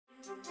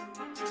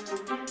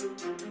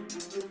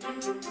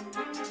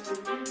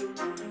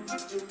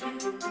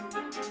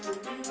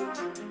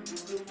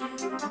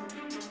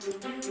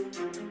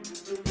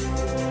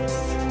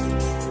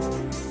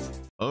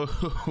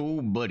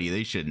Oh buddy,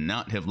 they should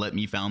not have let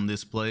me found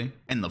this play.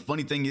 And the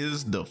funny thing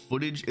is, the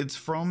footage it's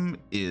from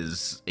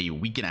is a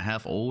week and a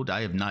half old.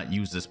 I have not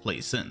used this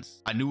play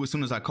since. I knew as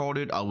soon as I called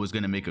it, I was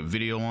gonna make a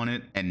video on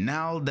it. And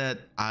now that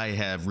I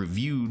have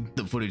reviewed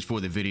the footage for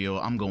the video,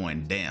 I'm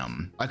going,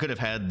 damn, I could have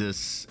had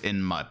this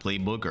in my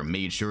playbook or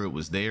made sure it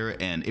was there,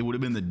 and it would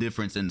have been the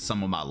difference in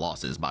some of my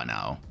losses by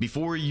now.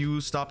 Before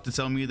you stop to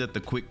tell me that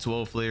the quick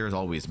 12 flare has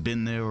always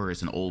been there or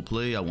it's an old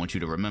play, I want you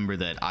to remember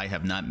that I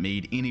have not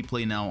made any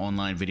Play Now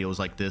online videos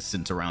like this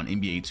since around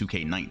NBA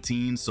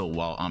 2K19, so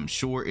while I'm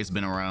sure it's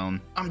been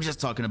around, I'm just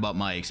talking about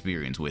my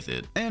experience with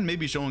it, and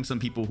maybe showing some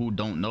people who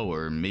don't know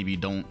or maybe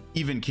don't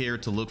even care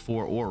to look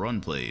for or run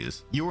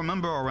plays. You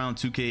remember around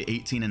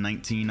 2K18 and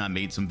 19, I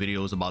made some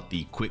videos about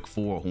the quick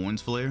 4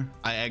 horns flare.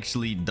 I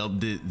actually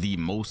dubbed it the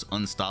most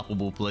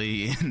unstoppable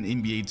play in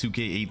NBA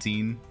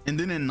 2K18. And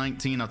then in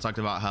 19, I talked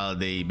about how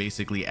they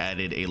basically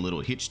added a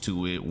little hitch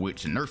to it,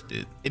 which nerfed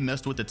it. It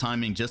messed with the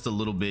timing just a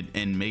little bit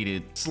and made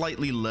it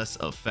slightly less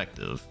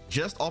effective.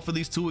 Just off of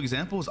these two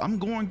examples, I'm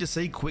going to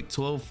say quick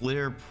 12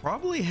 flare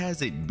probably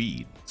has it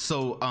beat.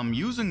 So I'm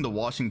using the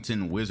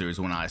Washington Wizards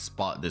when I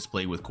spot this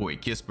play with Corey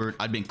Kispert.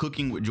 I've been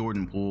cooking with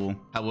Jordan Poole,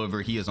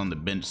 however he is on the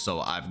bench, so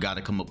I've got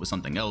to come up with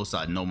something else.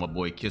 I know my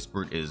boy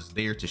Kispert is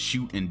there to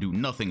shoot and do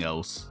nothing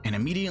else, and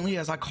immediately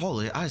as I call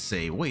it, I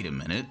say, wait a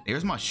minute,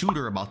 there's my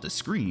shooter about the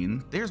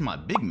screen, there's my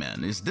big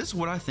man. Is this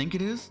what I think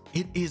it is?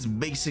 It is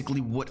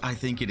basically what I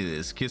think it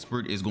is.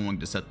 Kispert is going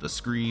to set the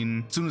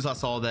screen. As soon as I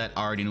saw that,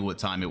 I already knew what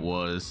time it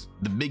was.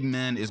 The big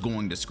man is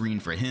going to screen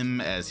for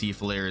him as he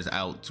flares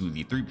out to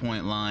the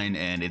 3-point line,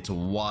 and it's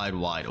wide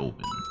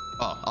open.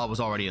 Oh, I was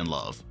already in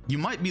love. You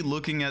might be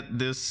looking at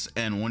this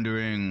and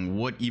wondering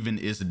what even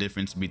is the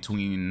difference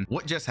between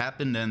what just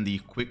happened and the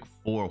quick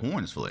 4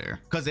 horns flare,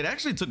 because it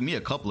actually took me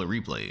a couple of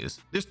replays.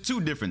 There's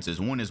two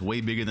differences. One is way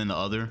bigger than the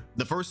other.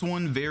 The first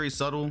one, very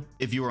subtle.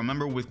 If you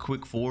remember with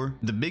quick 4,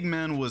 the big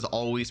man was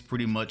always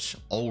pretty much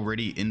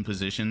already in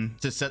position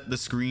to set the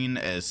screen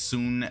as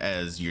soon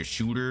as your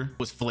shooter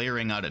was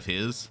flaring out of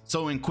his.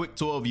 So in quick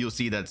 12, you'll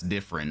see that's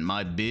different.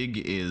 My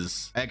big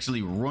is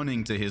actually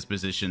running to his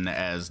position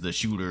as the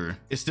shooter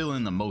is still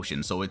in the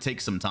motion, so it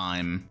takes some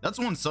time. That's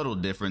one subtle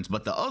difference,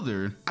 but the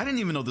other, I didn't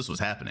even know this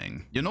was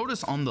happening. You'll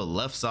notice on the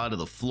left side of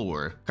the floor,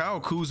 Kyle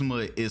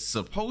Kuzma is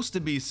supposed to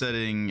be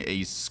setting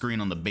a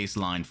screen on the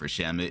baseline for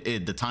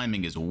Shamit. The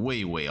timing is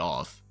way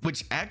off,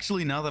 which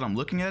actually, now that I'm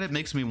looking at it,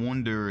 makes me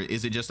wonder,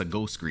 is it just a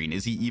ghost screen?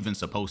 Is he even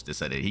supposed to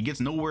set it? He gets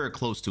nowhere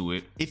close to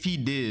it. If he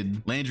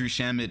did, Landry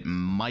Shamet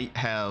might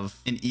have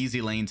an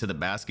easy lane to the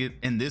basket.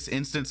 In this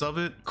instance of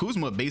it,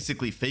 Kuzma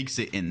basically fakes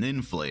it and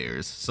then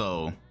flares.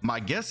 So my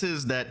guess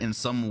is that in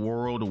some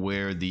world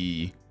where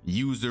the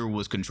user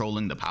was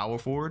controlling the power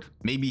forward,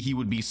 maybe he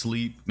would be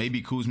asleep,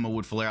 maybe Kuzma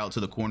would flare out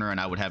to the corner and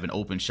I would have an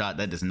open shot.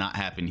 That does not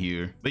happen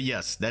here. But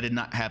yes, that did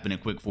not happen in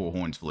quick 4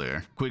 horns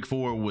flare. Quick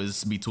 4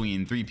 was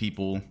between 3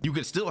 people. You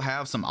could still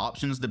have some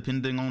options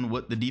depending on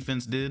what the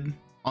defense did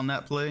on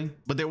that play,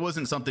 but there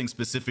wasn't something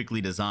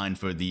specifically designed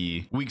for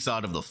the weak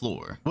side of the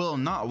floor. Well,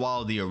 not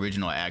while the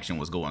original action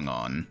was going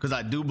on, because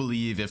I do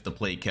believe if the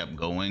play kept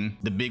going,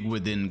 the big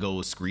would then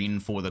go screen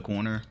for the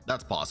corner.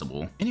 That's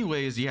possible.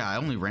 Anyways, yeah, I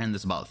only ran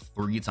this about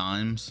 3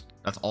 times.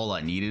 That's all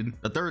I needed.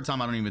 The third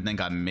time, I don't even think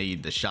I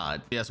made the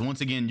shot. Yes,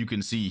 once again, you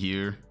can see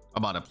here,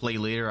 about a play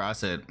later, I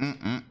said,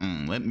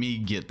 let me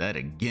get that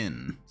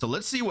again. So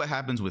let's see what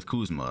happens with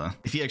Kuzma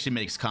if he actually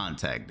makes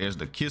contact. There's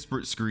the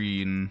Kispert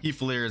screen. He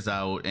flares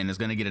out and is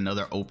going to get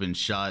another open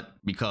shot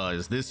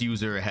because this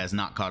user has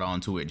not caught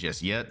on to it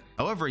just yet.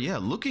 However, yeah,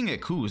 looking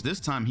at Kuz, this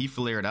time he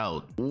flared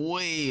out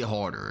way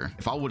harder.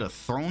 If I would have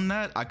thrown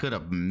that, I could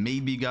have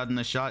maybe gotten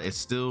a shot. It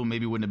still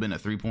maybe wouldn't have been a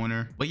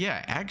 3-pointer. But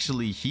yeah,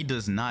 actually, he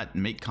does not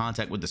make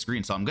contact with the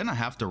screen. So I'm going to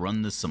have to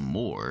run this some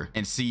more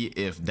and see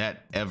if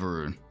that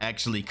ever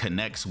actually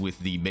connects with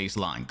the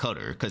baseline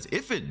cutter, because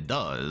if it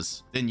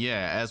does, then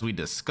yeah, as we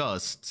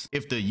discussed,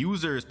 if the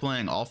user is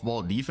playing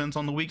off-ball defense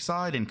on the weak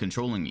side and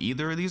controlling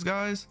either of these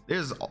guys,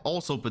 there's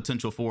also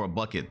potential for a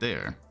bucket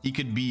there. He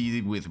could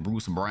be with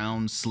Bruce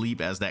Brown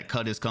sleep as that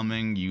cut is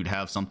coming. You'd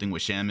have something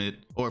with Shamit,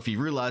 or if he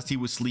realized he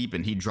was sleep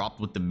and he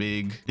dropped with the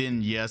big,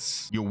 then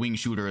yes, your wing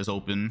shooter is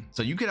open.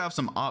 So you could have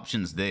some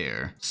options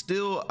there.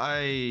 Still,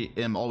 I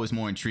am always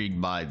more intrigued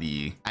by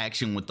the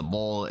action with the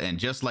ball, and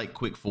just like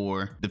quick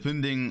 4,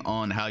 depending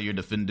on how your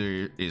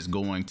defender is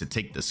going to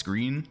take the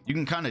screen, you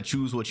can kind of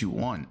choose what you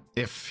want.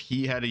 If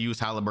he had to use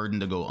Halliburton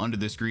to go under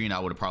the screen, I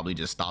would have probably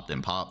just stopped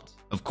and popped.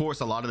 Of course,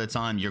 a lot of the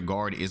time your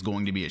guard is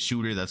going to be a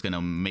shooter. That's going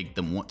to make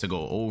them want to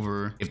go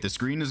over. If the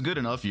screen is good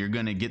enough, you're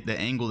going to get the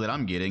angle that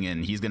I'm getting,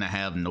 and he's going to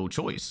have no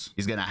choice.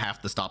 He's going to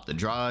have to stop the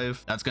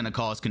drive. That's going to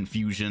cause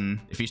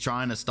confusion. If he's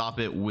trying to stop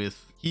it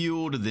with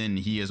healed, then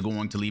he is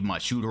going to leave my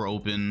shooter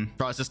open.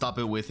 Tries to stop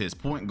it with his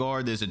point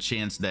guard, there's a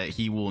chance that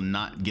he will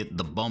not get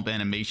the bump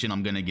animation.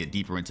 I'm going to get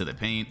deeper into the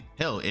paint.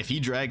 Hell, if he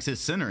drags his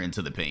center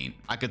into the paint,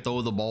 I could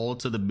throw the ball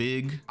to the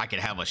big. I could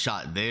have a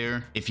shot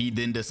there. If he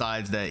then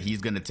decides that he's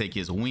going to take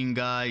his wing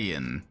guy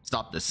and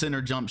stop the center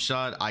jump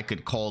shot, I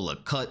could call a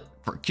cut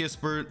For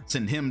Kispert,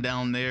 send him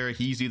down there.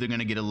 He's either going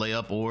to get a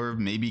layup or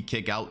maybe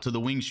kick out to the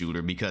wing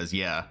shooter because,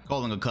 yeah,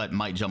 calling a cut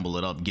might jumble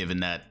it up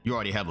given that you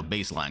already have a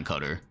baseline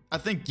cutter. I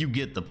think you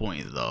get the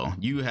point though.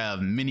 You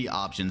have many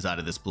options out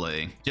of this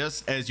play,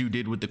 just as you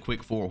did with the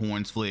quick four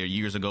horns flare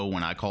years ago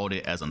when I called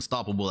it as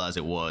unstoppable as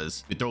it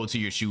was. You throw it to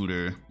your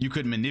shooter, you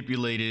could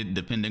manipulate it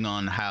depending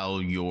on how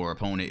your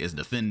opponent is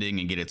defending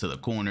and get it to the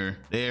corner.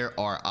 There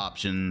are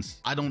options.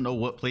 I don't know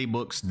what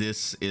playbooks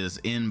this is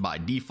in by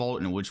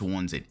default and which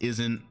ones it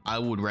isn't. I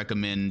would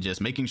recommend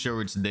just making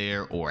sure it's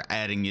there or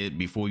adding it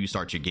before you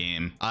start your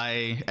game.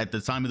 I, at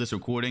the time of this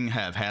recording,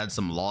 have had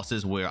some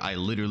losses where I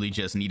literally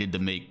just needed to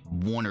make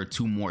one or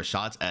two more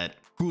shots at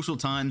crucial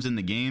times in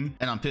the game,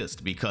 and I'm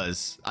pissed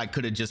because I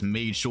could have just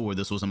made sure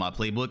this was in my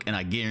playbook and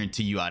I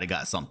guarantee you I'd have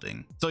got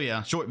something. So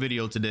yeah, short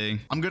video today.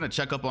 I'm gonna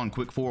check up on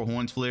quick four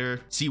horns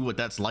flare, see what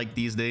that's like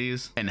these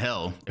days, and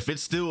hell, if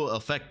it's still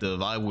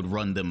effective, I would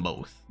run them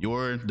both.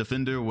 Your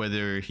defender,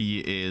 whether he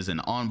is an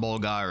on-ball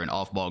guy or an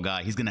off-ball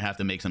guy, he's gonna have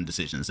to make some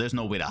decisions. There's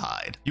no way to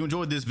hide. If you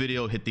enjoyed this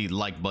video, hit the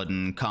like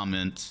button,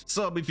 comment,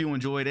 sub if you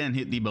enjoyed, and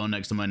hit the bell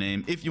next to my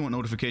name if you want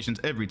notifications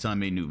every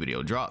time a new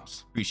video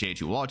drops.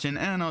 Appreciate you watching,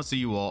 and I'll see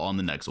you all on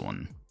the next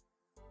one.